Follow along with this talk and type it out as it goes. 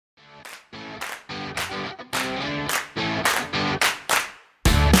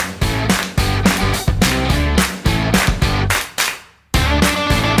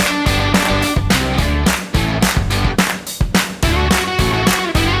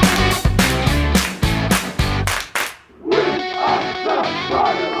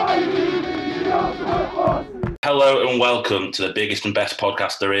and welcome to the biggest and best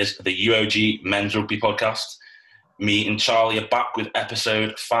podcast there is, the UOG Men's Rugby Podcast. Me and Charlie are back with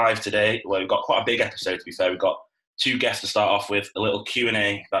episode 5 today, where we've got quite a big episode, to be fair. We've got 2 guests to start off with, a little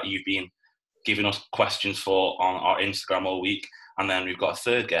Q&A that you've been giving us questions for on our Instagram all week, and then we've got a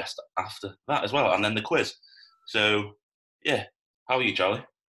 3rd guest after that as well, and then the quiz. So, yeah, how are you, Charlie?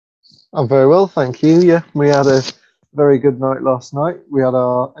 I'm very well, thank you. Yeah, we had a very good night last night. We had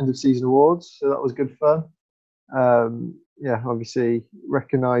our end of season awards, so that was good fun. Obviously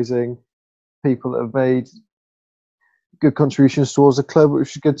recognising people that have made good contributions towards the club,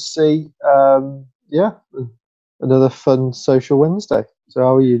 which was good to see. Another fun social Wednesday. So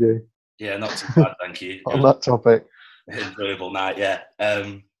how are you doing? Yeah, not too bad, thank you. On that topic. Enjoyable night, yeah.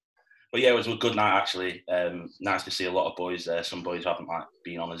 But yeah, it was a good night actually. Nice to see a lot of boys there. Some boys haven't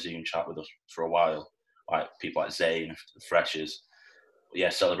been on a Zoom chat with us for a while, like people like Zane, the freshers. But yeah,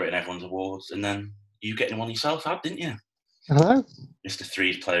 celebrating everyone's awards, and then you getting one yourself, didn't you? Hello. Mr.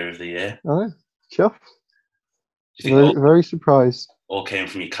 Threes Player of the Year. Oh, chuff. Very surprised. All came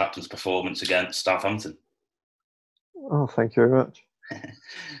from your captain's performance against Southampton. Oh, thank you very much.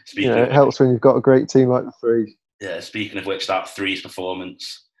 It helps when you've got a great team like the Threes. Yeah, speaking of which, that Threes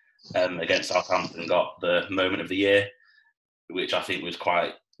performance against Southampton got the moment of the year, which I think was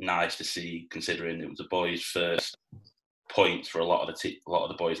quite nice to see, considering it was the boys' first points for a lot of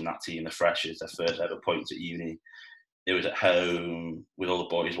the boys in that team, the freshers, their first ever points at uni. It was at home with all the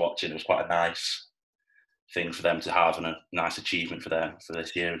boys watching. It was quite a nice thing for them to have and a nice achievement for them for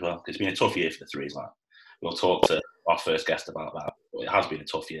this year as well. It's been a tough year for the Threes. We'll talk to our first guest about that. But it has been a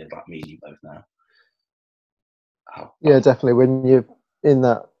tough year, me and you both now. Yeah, definitely. When you're in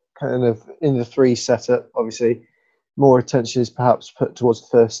that kind of in the 3 setup, obviously more attention is perhaps put towards the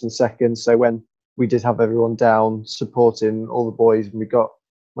first and second. So when we did have everyone down supporting all the boys and we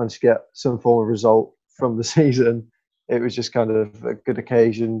managed to get some form of result from the season, it was just kind of a good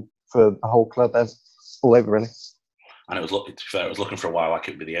occasion for the whole club all over, really. And it was looking for a while like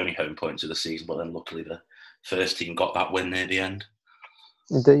it would be the only home points of the season, but then luckily the first team got that win near the end.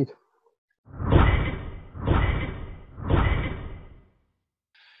 Indeed.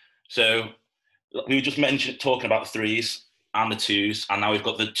 So we just mentioned talking about the 3s and the 2s, and now we've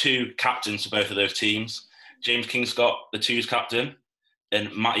got the 2 captains for both of those teams. James Kingscott, the 2s captain,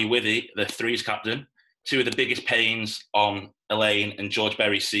 and Matty Withy, the 3s captain. 2 of the biggest pains on Elaine and George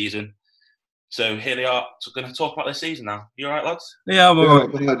Berry's season. So here they are, going to talk about their season now. You all right, lads? Yeah, I'm all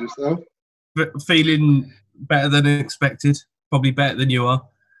right. Feeling better than expected. Probably better than you are.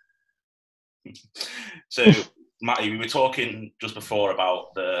 So, Matty, we were talking just before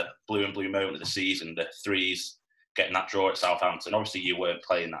about the blue and blue moment of the season, the 3s getting that draw at Southampton. Obviously, you weren't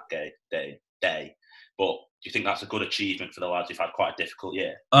playing that day, but do you think that's a good achievement for the lads who've had quite a difficult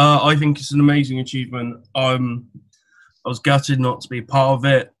year? I think it's an amazing achievement. I was gutted not to be part of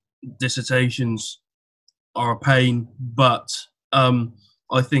it. Dissertations are a pain, but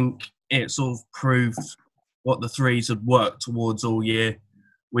I think it sort of proved what the 3s had worked towards all year.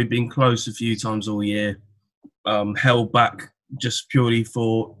 We've been close a few times all year, held back just purely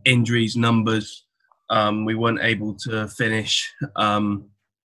for injuries, numbers. We weren't able to finish, and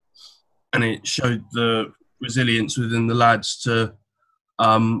it showed the resilience within the lads to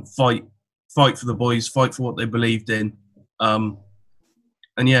fight for the boys, fight for what they believed in.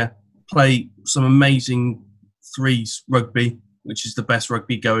 And yeah, play some amazing 3s rugby, which is the best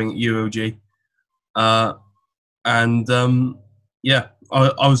rugby going at UOG. I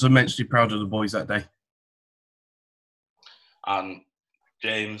was immensely proud of the boys that day. And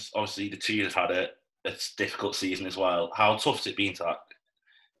James, obviously the 2 have had a difficult season as well. How tough has it been to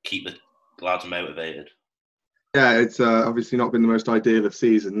keep the lads motivated? Yeah, it's obviously not been the most ideal of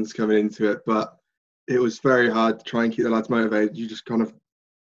seasons coming into it, but it was very hard to try and keep the lads motivated. You just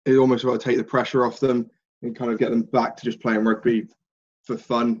it almost got to take the pressure off them and kind of get them back to just playing rugby for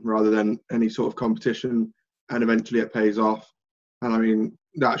fun rather than any sort of competition, and eventually it pays off. And I mean,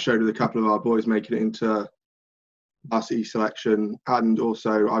 that showed with a couple of our boys making it into varsity selection, and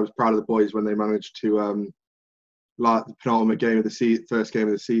also I was proud of the boys when they managed to the penultimate game of the first game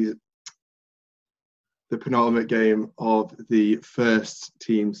of the season, the penultimate game of the first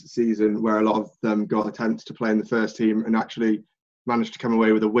team's season, where a lot of them got attempts to play in the first team and actually managed to come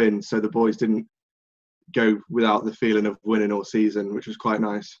away with a win, so the boys didn't go without the feeling of winning all season, which was quite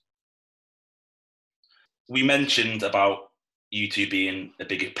nice. We mentioned about you 2 being a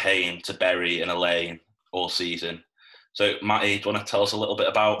big pain to Berry and Elaine all season. So, Matty, do you want to tell us a little bit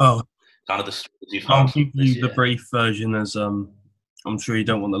about kind of the struggles you've had? I'll give you the brief version, as I'm sure you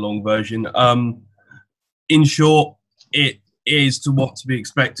don't want the long version. In short, it is to what to be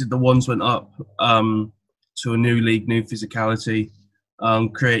expected. The ones went up. to a new league, new physicality,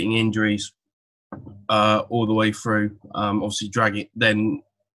 creating injuries all the way through. Obviously, dragging then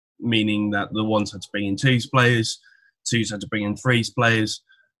meaning that the ones had to bring in twos players, twos had to bring in threes players,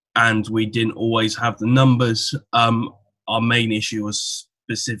 and we didn't always have the numbers. Our main issue was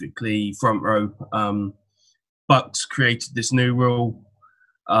specifically front row. Bucks created this new rule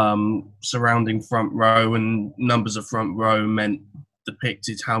surrounding front row, and numbers of front row meant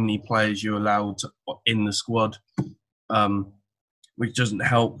depicted how many players you're allowed in the squad, which doesn't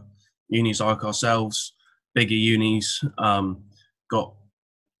help unis like ourselves. Bigger unis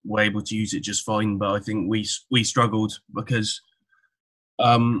were able to use it just fine, but I think we struggled because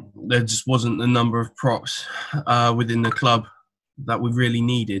there just wasn't the number of props within the club that we really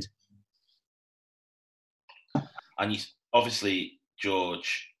needed. And obviously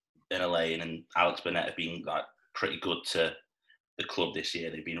George and Elaine and Alex Burnett have been like pretty good to the club this year.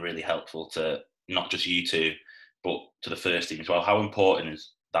 They've been really helpful to not just you two, but to the first team as well. How important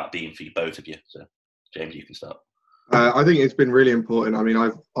has that been for you, both of you? So, James, you can start. I think it's been really important. I mean,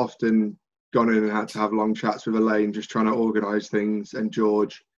 I've often gone in and had to have long chats with Elaine, just trying to organise things, and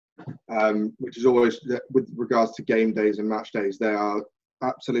George, which is always, with regards to game days and match days, they are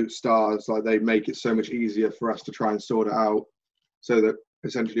absolute stars. Like, they make it so much easier for us to try and sort it out, so that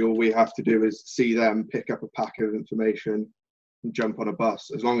essentially all we have to do is see them, pick up a pack of information and jump on a bus,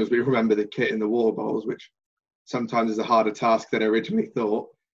 as long as we remember the kit in the water bowls, which sometimes is a harder task than I originally thought,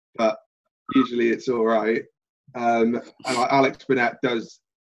 but usually it's all right. And Alex Burnett does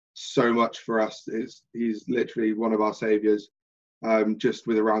so much for us. He's literally one of our saviours, just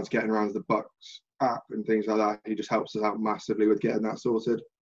with getting around the Bucks app and things like that. He just helps us out massively with getting that sorted.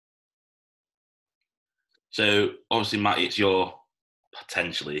 So obviously, Matt, it's your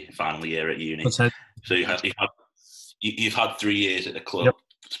potentially final year at uni. So you've had 3 years at the club. Yep.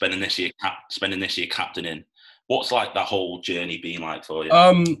 spending this year captaining. What's like that whole journey been like for you?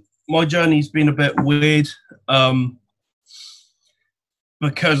 My journey's been a bit weird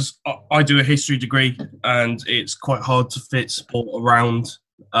because I do a history degree and it's quite hard to fit sport around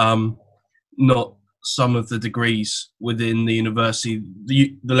not some of the degrees within the university.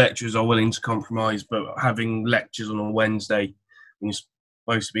 The lecturers are willing to compromise, but having lectures on a Wednesday when you're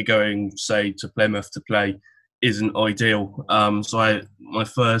supposed to be going, say, to Plymouth to play isn't ideal. So my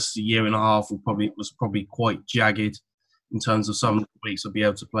first year and a half was probably quite jagged in terms of some weeks I'd be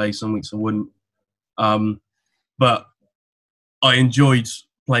able to play, some weeks I wouldn't. But I enjoyed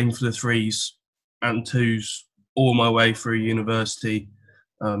playing for the threes and twos all my way through university.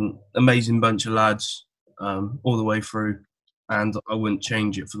 Amazing bunch of lads all the way through, and I wouldn't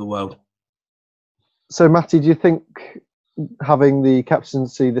change it for the world. So, Matty, do you think having the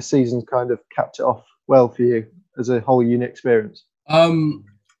captaincy this season kind of capped it off well for you as a whole uni experience?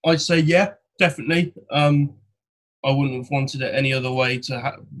 I'd say yeah, definitely. I wouldn't have wanted it any other way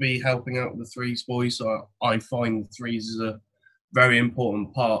to be helping out the threes boys. So I find threes is a very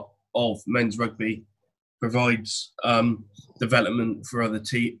important part of men's rugby. Provides development for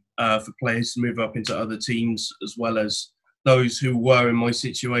for players to move up into other teams, as well as those who were in my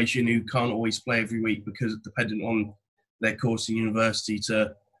situation who can't always play every week because dependent on their course in university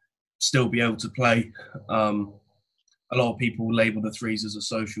to still be able to play. A lot of people label the threes as a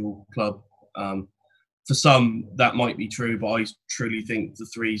social club. For some, that might be true, but I truly think the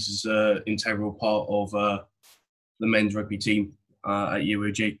threes is an integral part of the men's rugby team at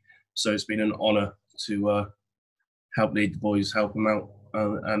UOG. So it's been an honour to help lead the boys, help them out,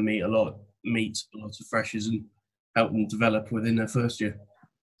 and meet a lot of freshers and help them develop within their first year.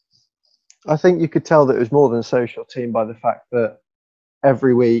 I think you could tell that it was more than a social team by the fact that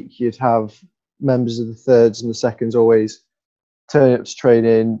every week you'd have members of the thirds and the seconds always turning up to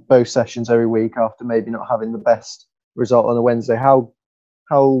training, both sessions every week after maybe not having the best result on a Wednesday. How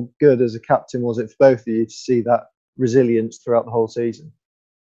good as a captain was it for both of you to see that resilience throughout the whole season?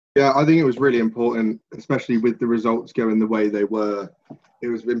 Yeah, I think it was really important, especially with the results going the way they were. It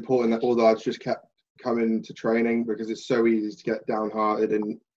was important that all the lads just kept coming to training, because it's so easy to get downhearted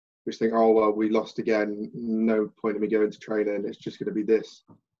and just think, oh, well, we lost again. No point in me going to training. It's just going to be this,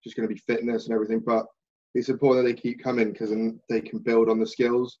 just going to be fitness and everything. But it's important that they keep coming, because then they can build on the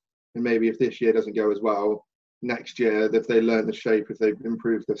skills. And maybe if this year doesn't go as well, next year, if they learn the shape, if they've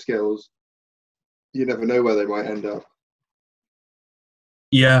improved their skills, you never know where they might end up.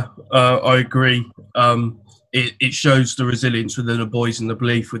 Yeah, I agree. It shows the resilience within the boys and the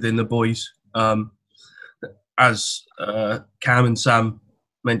belief within the boys. As Cam and Sam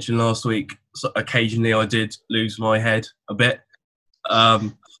mentioned last week, so occasionally I did lose my head a bit,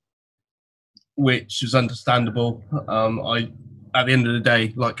 which was understandable. at the end of the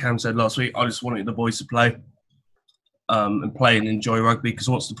day, like Cam said last week, I just wanted the boys to play and play and enjoy rugby, because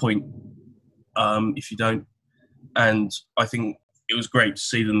what's the point if you don't? And I think it was great to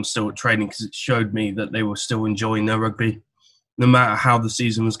see them still at training, because it showed me that they were still enjoying their rugby, no matter how the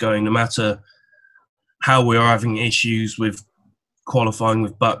season was going, no matter how we were having issues with qualifying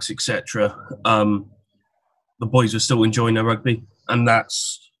with Bucks, etc. The boys were still enjoying their rugby, and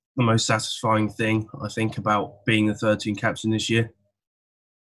that's the most satisfying thing, I think, about being the 13 captain this year.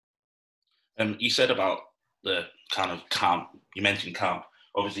 You said about the kind of camp. You mentioned camp.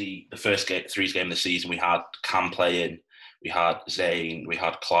 Obviously, the first threes game of the season, we had Cam playing, we had Zane, we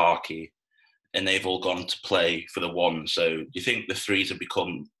had Clarkey, and they've all gone to play for the one. So do you think the threes have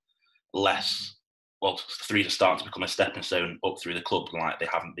become less, well, the threes are starting to become a stepping stone up through the club like they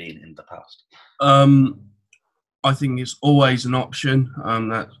haven't been in the past? I think it's always an option.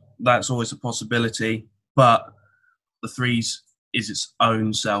 That's always a possibility. But the threes is its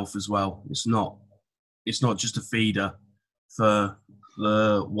own self as well. It's not just a feeder for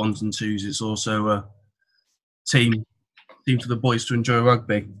the ones and twos. It's also a team for the boys to enjoy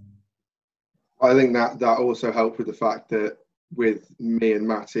rugby. I think that also helped with the fact that with me and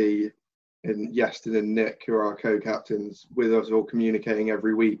Matty and Yeston and Nick, who are our co-captains, with us all communicating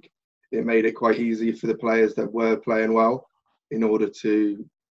every week, it made it quite easy for the players that were playing well in order to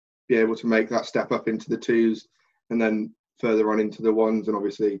be able to make that step up into the twos and then further on into the ones. And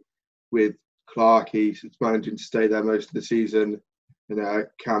obviously with Clark, he's managing to stay there most of the season, and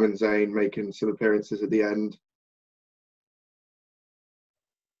Cam and Zane making some appearances at the end.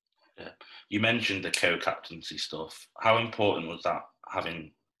 Yeah. You mentioned the co-captaincy stuff. How important was that,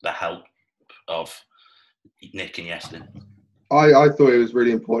 having the help of Nick and Yeston? I thought it was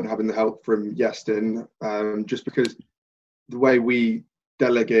really important having the help from Yeston, just because the way we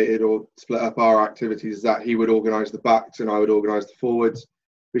delegated or split up our activities is that he would organise the backs and I would organise the forwards,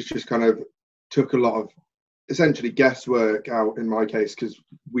 which just kind of took a lot of essentially guesswork out in my case, because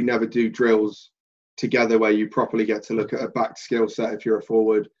we never do drills together where you properly get to look at a back skill set if you're a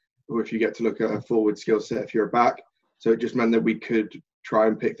forward, or if you get to look at a forward skill set if you're a back. So it just meant that we could try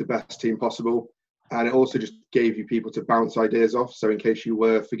and pick the best team possible. And it also just gave you people to bounce ideas off. So in case you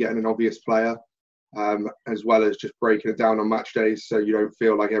were forgetting an obvious player, as well as just breaking it down on match days so you don't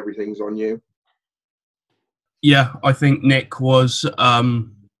feel like everything's on you. Yeah, I think Nick was,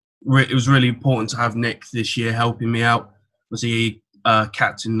 it was really important to have Nick this year helping me out. Was he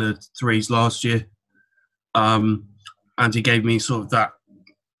captain the threes last year? And he gave me sort of that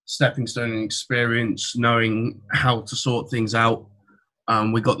stepping stone experience, knowing how to sort things out.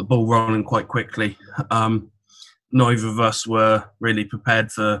 We got the ball rolling quite quickly. Neither of us were really prepared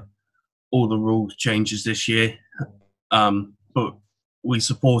for all the rule changes this year, but we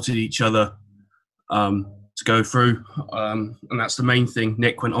supported each other to go through, and that's the main thing.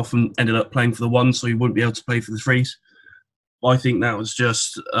 Nick went off and ended up playing for the one, so he wouldn't be able to play for the threes. I think that was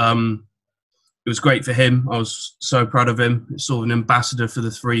just, it was great for him. I was so proud of him. It's sort of an ambassador for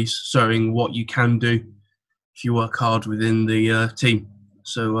the threes, showing what you can do if you work hard within the team.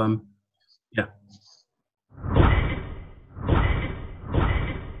 So, yeah.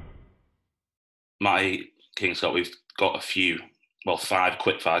 Matty Kingscott, we've got 5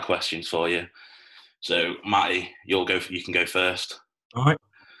 quick-fire questions for you. So, Matty, you can go first. All right.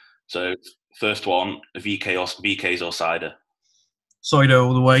 So, first one, VKs or cider? Cider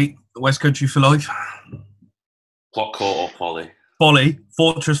all the way. West Country for life. Plot court or folly? Folly.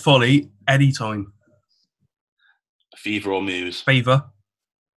 Fortress Folly. Anytime. Fever or Moose? Fever.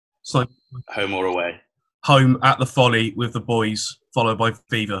 So, home or away? Home at the Folly with the boys, followed by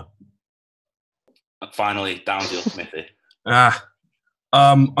Fever. And finally, Downsy or Smithy?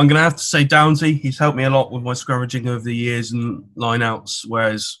 I'm going to have to say Downsy. He's helped me a lot with my scrummaging over the years and line-outs,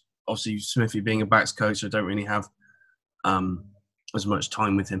 whereas obviously Smithy being a backs coach, I don't really have as much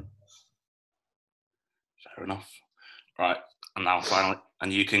time with him. Fair enough. Right, and now finally,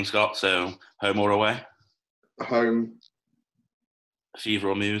 and you, Kingscott, so home or away? Home. Fever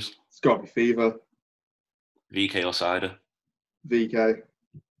or Muse? It's got to be Fever. VK or cider? VK.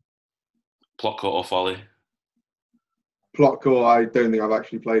 Plot court or folly? Plot court, I don't think I've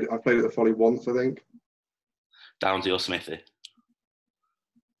actually played it. I've played at the Folly once, I think. Downsy or Smithy?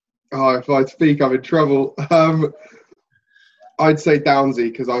 Oh, if I speak, I'm in trouble. I'd say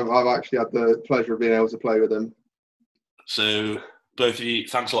Downsy, because I've actually had the pleasure of being able to play with him. So, both of you,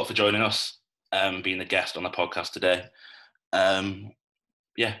 thanks a lot for joining us, being a guest on the podcast today.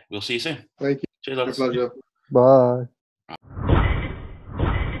 Yeah, we'll see you soon. Thank you. Cheers, lads. My pleasure. Bye.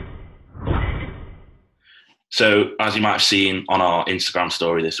 So, as you might have seen on our Instagram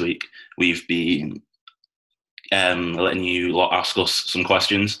story this week, we've been letting you lot ask us some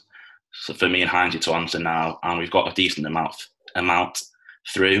questions. So for me and Heinz to answer now, and we've got a decent amount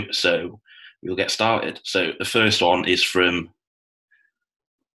through, so we'll get started. So the first one is from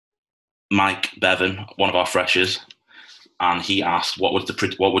Mike Bevan, one of our freshers, and he asked, "What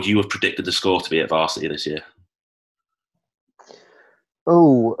would you have predicted the score to be at Varsity this year?"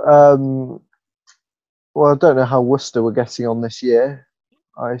 Oh, well, I don't know how Worcester were getting on this year.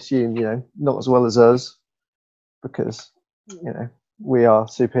 I assume, not as well as us, because, we are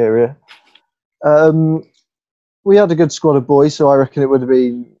superior. We had a good squad of boys, so I reckon it would have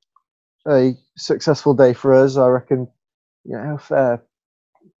been a successful day for us. I reckon, fair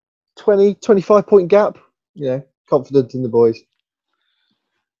 20, 25-point gap. Confident in the boys.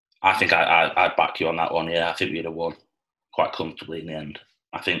 I think I'd back you on that one. Yeah, I think we'd have won quite comfortably in the end.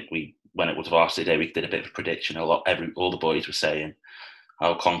 I think when it was Varsity Day, we did a bit of a prediction. All the boys were saying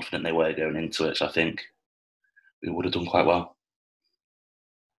how confident they were going into it. So I think we would have done quite well.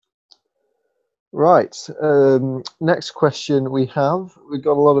 Right. Next question we've got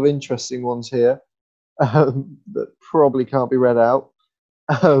a lot of interesting ones here that probably can't be read out.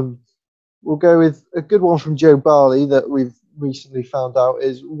 We'll go with a good one from Joe Barley that we've recently found out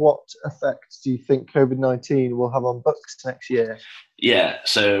is, what effect do you think COVID-19 will have on Bucks next year? Yeah,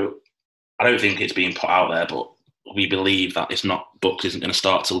 so I don't think it's being put out there, but we believe that Bucks isn't going to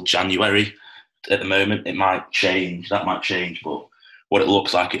start till January at the moment. It might change, but what it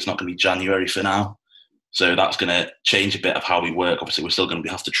looks like, it's not going to be January for now. So that's going to change a bit of how we work. Obviously, we're still going to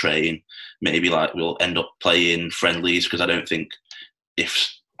have to train. Maybe we'll end up playing friendlies, because I don't think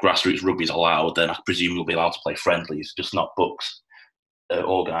if grassroots rugby is allowed, then I presume we'll be allowed to play friendlies, just not Bucks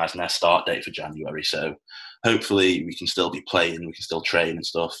organising their start date for January. So hopefully we can still be playing, we can still train and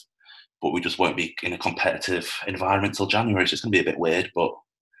stuff, but we just won't be in a competitive environment till January. So it's going to be a bit weird, but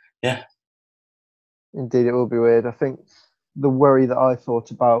yeah. Indeed, it will be weird. I think the worry that I thought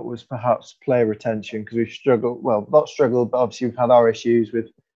about was perhaps player retention, because we've struggled, well, not struggled, but obviously we've had our issues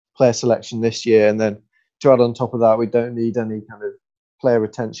with player selection this year. And then to add on top of that, we don't need any kind of player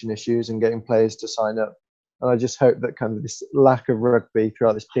retention issues and getting players to sign up. And I just hope that kind of this lack of rugby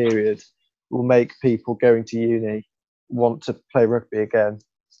throughout this period will make people going to uni want to play rugby again.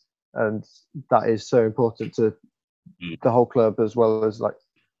 And that is so important to the whole club, as well as, like,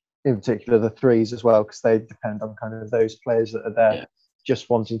 in particular the threes as well, because they depend on kind of those players that are there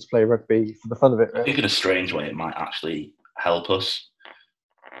just wanting to play rugby for the fun of it. Really. I think in a strange way it might actually help us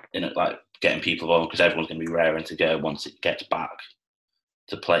in like getting people on, because everyone's going to be raring to go once it gets back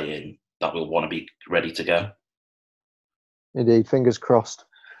to playing, that we'll want to be ready to go. Indeed, fingers crossed.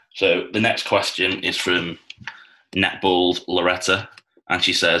 So the next question is from Netball's Loretta, and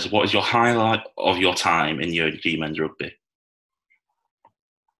she says, "What is your highlight of your time in UNG men's rugby?"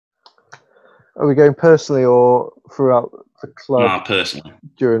 Are we going personally or throughout the club? Nah, personally.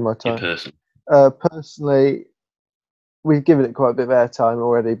 During my time. Yeah, personally. Personally, we've given it quite a bit of airtime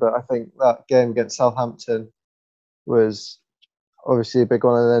already, but I think that game against Southampton was obviously a big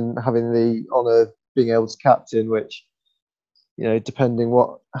one, and then having the honour of being able to captain, which, depending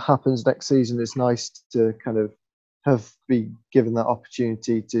what happens next season, it's nice to kind of be given that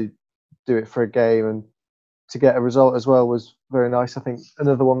opportunity to do it for a game, and to get a result as well was very nice. I think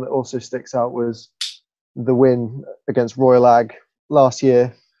another one that also sticks out was the win against Royal Ag last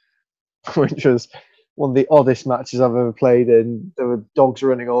year, which was one of the oddest matches I've ever played in. There were dogs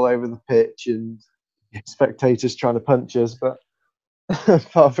running all over the pitch and spectators trying to punch us, but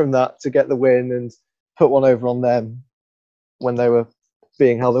apart from that, to get the win and put one over on them when they were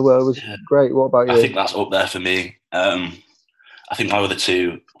being how they were was great. What about you? I think that's up there for me. I think my other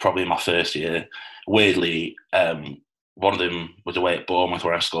two, probably in my first year, weirdly, one of them was away at Bournemouth,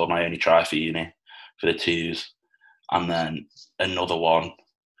 where I scored my only try for uni for the twos, and then another one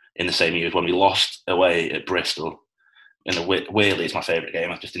in the same year when we lost away at Bristol. Weirdly, it's my favourite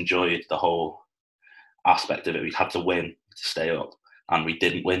game. I just enjoyed the whole aspect of it. We had to win to stay up, and we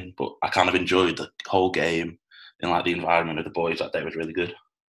didn't win, but I kind of enjoyed the whole game, and like the environment of the boys that day was really good.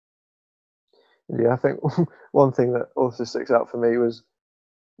 Yeah, I think one thing that also sticks out for me was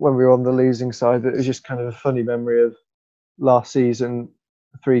when we were on the losing side, it was just kind of a funny memory of last season,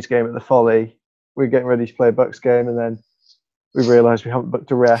 the Threes game at the Folly. We were getting ready to play a Bucks game, and then we realised we haven't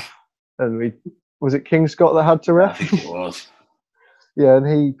booked a ref. And was it King Scott that had to ref? I think it was. Yeah, and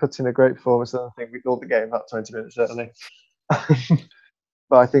he put in a great performance, and I think we thought the game about 20 minutes early.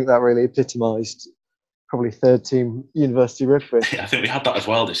 But I think that really epitomised probably third team university rugby. I think we had that as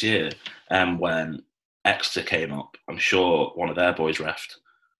well this year when Exeter came up. I'm sure one of their boys refed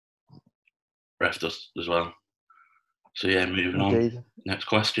us as well. So yeah, moving on. Next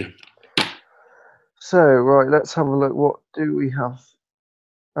question. So, right, let's have a look. What do we have?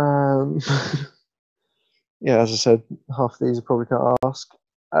 Yeah, as I said, half of these I probably can't ask.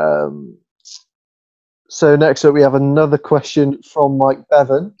 So next up, we have another question from Mike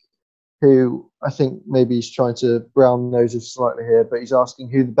Bevan, who I think maybe he's trying to brown nose us slightly here, but he's asking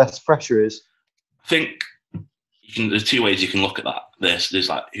who the best fresher is. I think there's two ways you can look at that. There's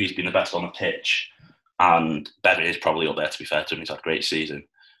like who's been the best on the pitch, and Bevan is probably up there, to be fair to him. He's had a great season,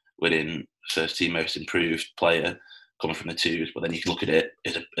 winning first team most improved player, coming from the twos. But then you can look at it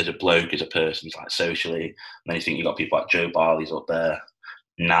as a bloke, as a person, like socially. And then you think you've got people like Joe Barley's up there,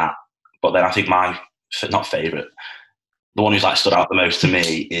 Nat. But then I think my not favourite, the one who's like stood out the most to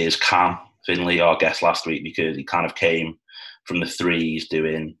me is Cam Finley, our guest last week, because he kind of came from the threes,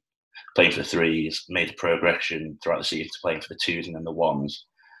 playing for the threes, made a progression throughout the season to playing for the twos and then the ones.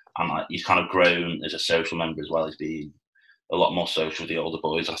 And like he's kind of grown as a social member as well. He's been a lot more social with the older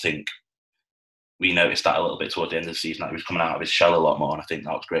boys. I think we noticed that a little bit towards the end of the season, that he was coming out of his shell a lot more, and I think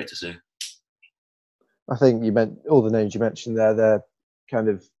that was great to see. I think you meant all the names you mentioned there. They're kind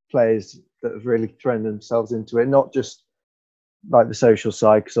of players that have really thrown themselves into it, not just like the social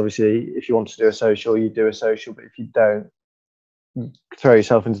side, because obviously if you want to do a social, you do a social, but if you don't, you throw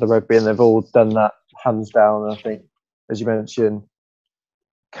yourself into the rugby, and they've all done that hands down. And I think, as you mentioned,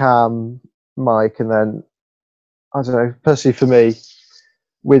 Cam, Mike, and then, I don't know, personally for me,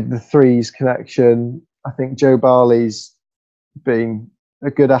 with the threes connection, I think Joe Barley's been a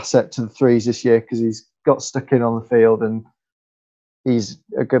good asset to the threes this year because he's got stuck in on the field and he's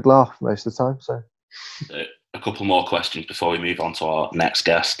a good laugh most of the time. So, a couple more questions before we move on to our next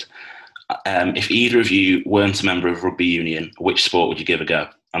guest. If either of you weren't a member of rugby union, which sport would you give a go?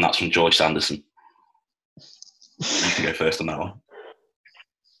 And that's from Joyce Anderson. You can go first on that one.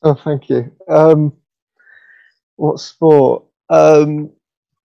 Oh, thank you. What sport?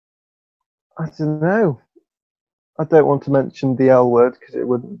 I don't know. I don't want to mention the L word because it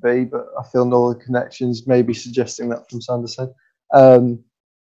wouldn't be, but I feel Northern Connections may be suggesting that from Sanderson. I don't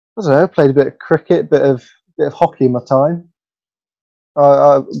know. Played a bit of cricket, bit of hockey in my time.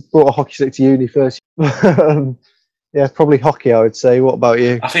 I brought a hockey stick to uni first. Yeah, probably hockey, I would say. What about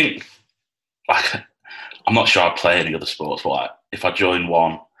you? I think, I'm not sure I'd play any other sports, but if I joined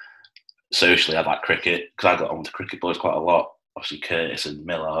one socially, I'd like cricket because I got on with the cricket boys quite a lot. Obviously, Curtis and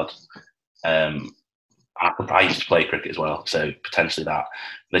Millard. I used to play cricket as well, so potentially that.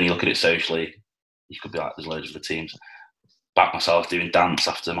 Then you look at it socially, you could be like, there's loads of the teams. Back myself doing dance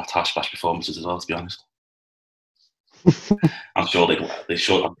after my Tash Bash performances as well, to be honest. I'm sure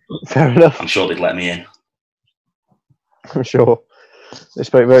Fair enough. I'm sure they'd let me in. I'm sure. They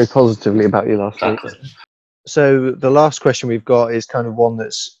spoke very positively about you last week. So the last question we've got is kind of one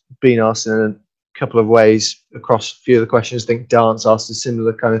that's been asked in a couple of ways across a few of the questions. I think Dance asked a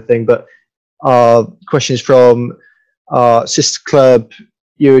similar kind of thing, but our question is from our sister club,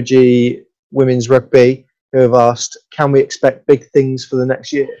 UOG Women's Rugby, who have asked, can we expect big things for the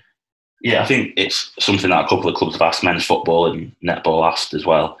next year? Yeah, I think it's something that a couple of clubs have asked. Men's football and netball asked as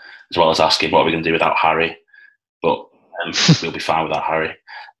well as asking what are we going to do without Harry. But we'll be fine without Harry.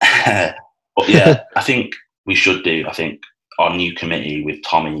 But yeah, I think we should do. I think our new committee with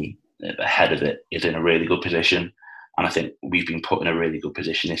Tommy at the head of it is in a really good position. And I think we've been put in a really good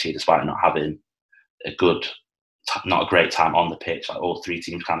position this year, despite not having not a great time on the pitch. Like all three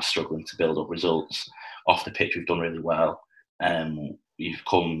teams kind of struggling to build up results. Off the pitch, we've done really well.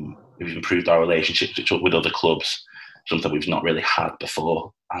 We've improved our relationships with other clubs, something we've not really had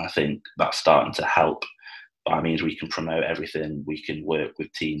before. And I think that's starting to help. That means we can promote everything. We can work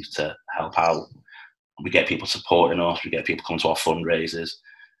with teams to help out. We get people supporting us. We get people coming to our fundraisers.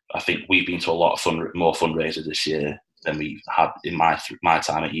 I think we've been to a lot of more fundraisers this year than we've had in my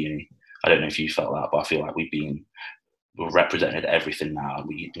time at uni. I don't know if you felt that, but I feel like we're represented everything now.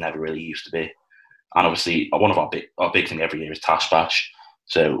 We never really used to be. And obviously, one of our big thing every year is Tash Bash.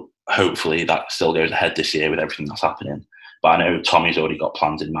 So hopefully that still goes ahead this year with everything that's happening. But I know Tommy's already got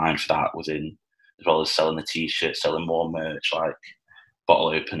plans in mind for that, as well as selling the T-shirts, selling more merch like bottle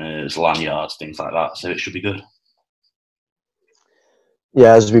openers, lanyards, things like that. So it should be good.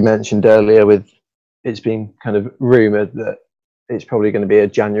 Yeah, as we mentioned earlier, it's been kind of rumoured that it's probably going to be a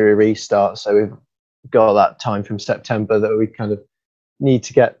January restart. So we've got that time from September that we kind of need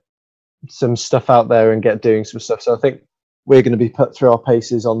to get some stuff out there and get doing some stuff. So I think we're going to be put through our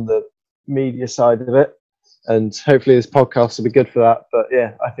paces on the media side of it. And hopefully this podcast will be good for that. But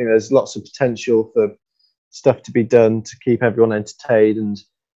yeah, I think there's lots of potential for stuff to be done to keep everyone entertained and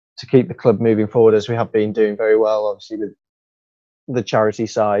to keep the club moving forward, as we have been doing very well, obviously, with the charity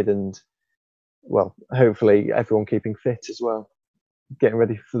side and, well, hopefully everyone keeping fit as well, getting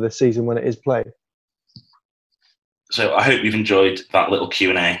ready for the season when it is played. So I hope you've enjoyed that little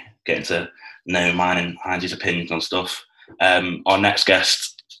Q&A, getting to know mine and Heinz's opinions on stuff. Our next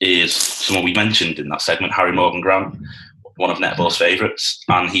guest is someone we mentioned in that segment, Harry Morgan Grant, one of netball's favourites,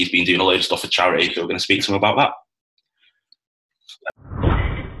 and he's been doing a load of stuff for charity, so we're going to speak to him about that.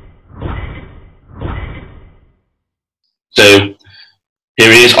 So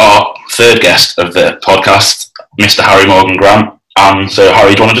here he is, our third guest of the podcast, Mr. Harry Morgan Grant. So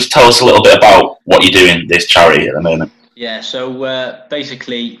Harry, do you want to just tell us a little bit about what you're doing this charity at the moment? Yeah, so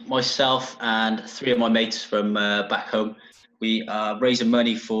basically myself and 3 of my mates from back home, we are raising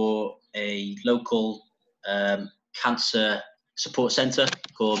money for a local cancer support centre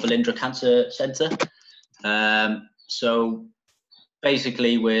called Velindre Cancer Centre. So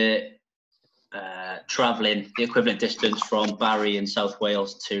basically we're travelling the equivalent distance from Barry in South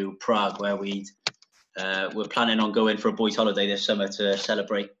Wales to Prague, where we're planning on going for a boys' holiday this summer to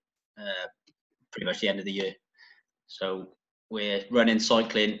celebrate pretty much the end of the year. So we're running,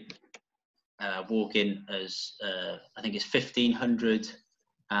 cycling, walking as I think it's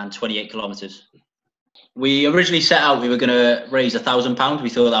 1,528 kilometres. We originally set out, we were going to raise £1,000. We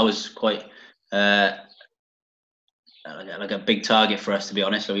thought that was quite like a big target for us, to be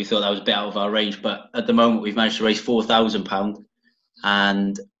honest. So we thought that was a bit out of our range. But at the moment, we've managed to raise £4,000,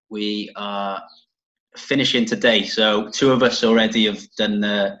 and we are finishing today. So 2 of us already have done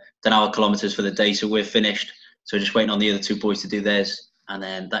our kilometres for the day, so we're finished. So we're just waiting on the other 2 boys to do theirs, and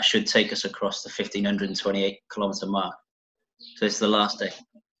then that should take us across the 1,528 kilometre mark. So it's the last day.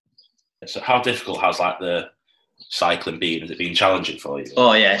 So how difficult has like the cycling been? Has it been challenging for you?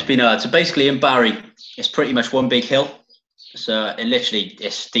 Oh yeah, it's been hard. So basically in Barry, it's pretty much one big hill. So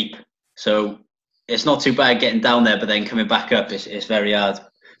it's steep. So it's not too bad getting down there, but then coming back up, it's very hard.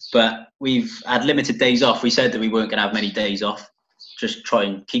 But we've had limited days off. We said that we weren't going to have many days off. Just try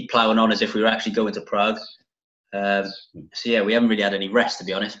and keep ploughing on as if we were actually going to Prague. So yeah, we haven't really had any rest, to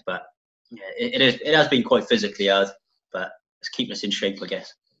be honest. But yeah, it has been quite physically hard, but it's keeping us in shape, I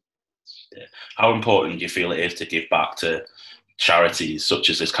guess. Yeah. How important do you feel it is to give back to charities such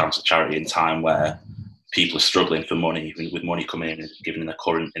as this cancer charity in time where people are struggling for money, with money coming in, given the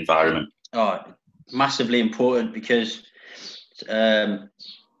current environment? Oh, massively important, because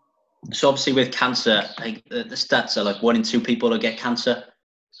so obviously with cancer, like the stats are like 1 in 2 people will get cancer.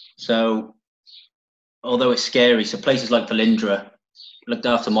 So although it's scary, so places like Velindre looked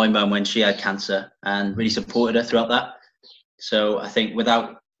after my mum when she had cancer and really supported her throughout that. So I think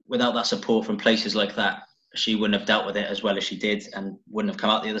without that support from places like that, she wouldn't have dealt with it as well as she did, and wouldn't have come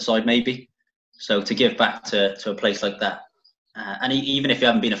out the other side maybe. So to give back to a place like that, and even if you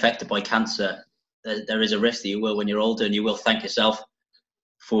haven't been affected by cancer, there is a risk that you will when you're older, and you will thank yourself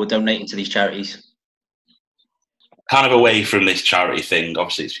for donating to these charities. Kind of away from this charity thing,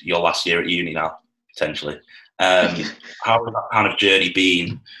 obviously it's your last year at uni now, potentially. How has that kind of journey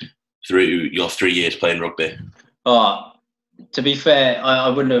been through your 3 years playing rugby? Oh, to be fair, I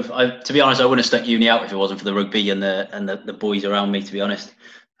wouldn't have. To be honest, I wouldn't have stuck uni out if it wasn't for the rugby and the boys around me. To be honest,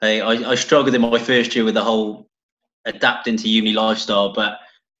 I struggled in my first year with the whole adapting to uni lifestyle, but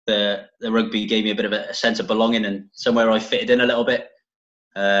the rugby gave me a bit of a sense of belonging and somewhere I fitted in a little bit.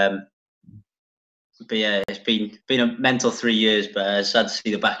 But yeah, it's been a mental 3 years, but it's sad to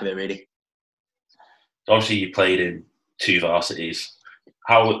see the back of it, really. Obviously, you played in 2 varsities.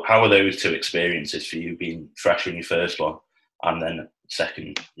 How are those 2 experiences for you, being fresh in your first one and then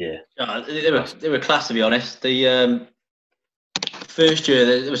second year? They were class, to be honest. The first year,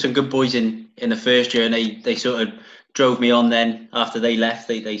 there were some good boys in the first year, and they sort of drove me on. Then after they left,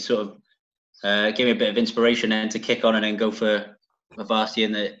 they sort of gave me a bit of inspiration then to kick on and then go for a varsity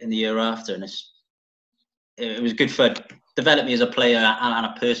in the year after. And it was good fun. Developed me as a player and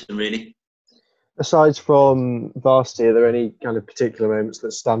a person, really. Aside from varsity, are there any kind of particular moments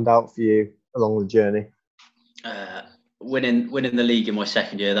that stand out for you along the journey? Winning the league in my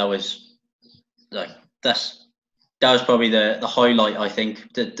second year, that was probably the highlight, I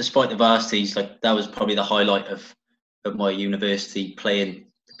think. Despite the varsities, that was probably the highlight of my university playing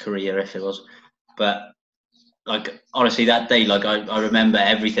career, if it was. But honestly, that day, I remember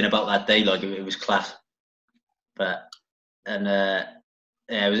everything about that day. It was class. But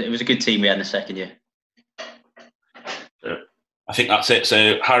it was a good team we had in the second year. I think that's it.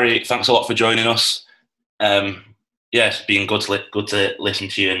 So Harry, thanks a lot for joining us. It's been good to listen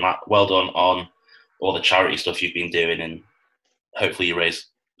to you, and well done on all the charity stuff you've been doing, and hopefully you raise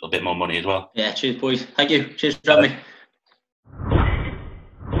a bit more money as well. Yeah, cheers boys. Thank you. Cheers for having me.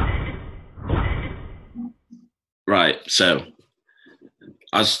 Right, so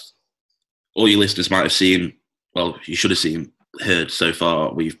as all your listeners might have seen, well, you should have heard so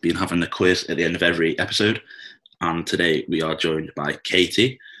far, we've been having a quiz at the end of every episode, and today we are joined by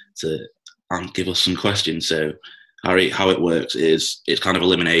Katie to give us some questions. So, Harry, how it works is it's kind of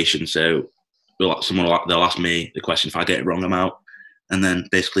elimination. So they'll ask me the question. If I get it wrong, I'm out, and then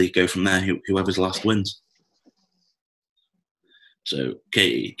basically go from there. Whoever's last wins. So,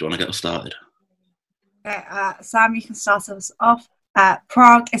 Katie, do you want to get us started? Okay, Sam, you can start us off.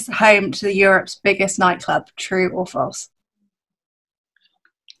 Prague is home to Europe's biggest nightclub. True or false?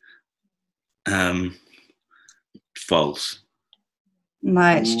 False.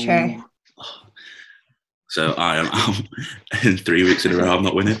 No, it's true. So I am in 3 weeks in a row. I'm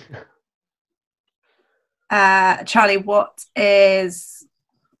not winning. Charlie, what is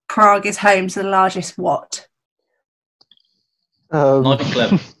Prague is home to the largest what?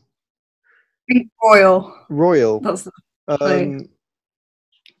 Nightclub. Royal. That's the clue.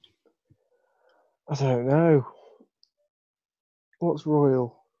 I don't know. What's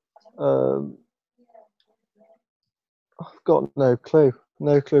Royal? I've got no clue.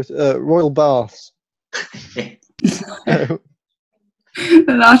 No clue. Royal Baths. No. The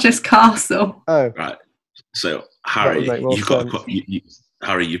largest castle. Oh, right. So Harry, you've got a question.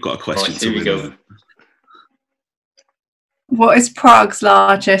 Right, here we go. What is Prague's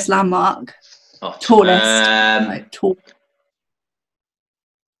largest landmark? Tallest. Tall.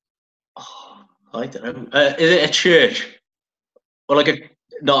 I don't know. Is it a church? Or like a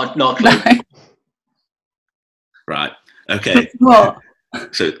not a clue? No. Right. Okay. What?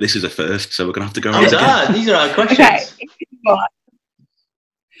 So this is a first. So we're gonna have to go. These are our questions. Okay.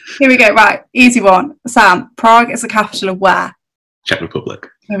 Here we go. Right. Easy one. Sam, Prague is the capital of where? Czech Republic.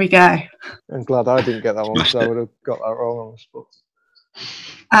 There we go. I'm glad I didn't get that one because I would have got that wrong on the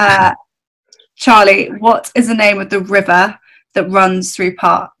spot. Charlie, what is the name of the river that runs through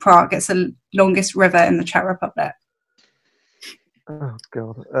Prague? It's the longest river in the Czech Republic. Oh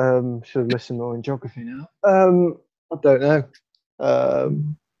God. Should have listened more in geography now. I don't know.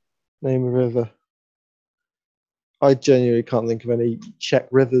 Name of river. I genuinely can't think of any Czech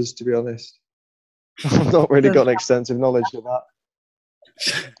rivers, to be honest. I've not really got an extensive knowledge of that.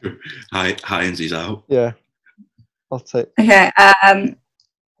 Heinz out. Yeah. I'll take. Okay.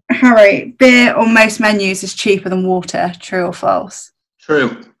 Harry, beer on most menus is cheaper than water. True or false?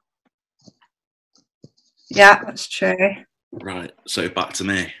 True. Yeah, that's true. Right. So back to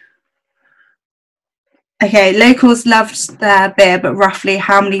me. Okay. Locals love their beer, but roughly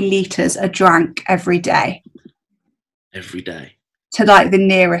how many litres are drank every day? Every day. To like the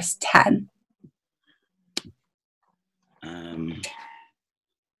nearest 10.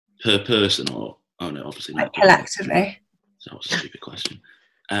 Per person or no, obviously not. Like collectively. That was a stupid question.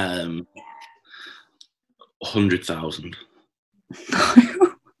 100,000.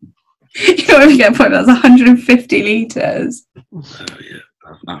 You don't even get a point. That's 150 litres. Oh yeah,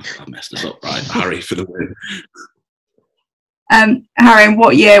 I've messed this up. Right, Harry for the win. Harry, in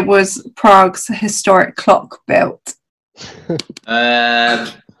what year was Prague's historic clock built?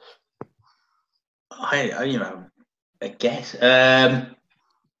 I guess.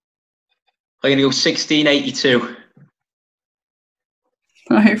 I'm going to go 1682.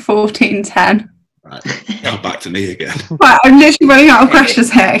 No, 1410. Right, now back to me again. Right, I'm literally running out of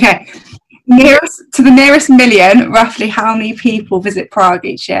questions here. Okay. To the nearest million, roughly how many people visit Prague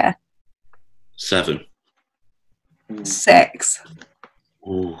each year? 7. 6.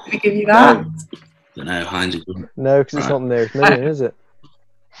 Ooh. Can we give you that? Don't know, Heinz. No, because it's not the nearest million, is it?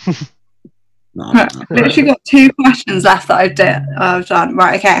 No. Literally got 2 questions left that I've done.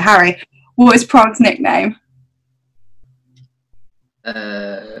 Right, okay, Harry. What is Prague's nickname?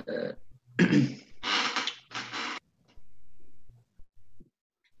 I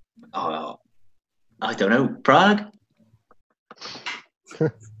don't know. Prague?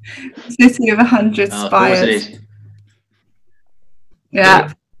 City of 100 Of course spires. it is.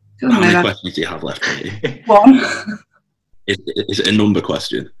 Yeah. How many questions do you have left, Katie? 1. Is it a number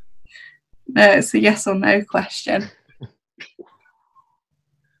question? No, it's a yes or no question.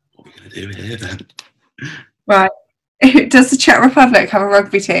 What are we going to do here then? Right. Does the Czech Republic have a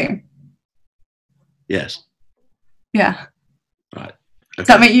rugby team? Yes. Yeah. Right. Okay. Does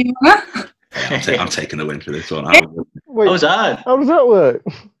that make you winner? I'm taking the win for this one. Wait, How was that? how does that work?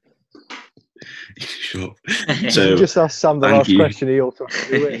 Sure. You So just asked Sam the thank last you. question. He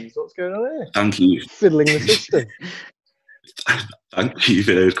automatically wins. What's going on here? Thank you. Fiddling the system. Thank you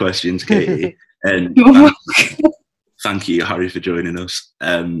for those questions, Katie. And You're welcome. thank you, Harry, for joining us.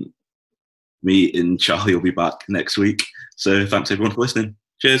 Me and Charlie will be back next week. So thanks everyone for listening.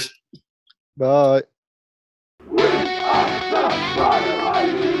 Cheers. Bye.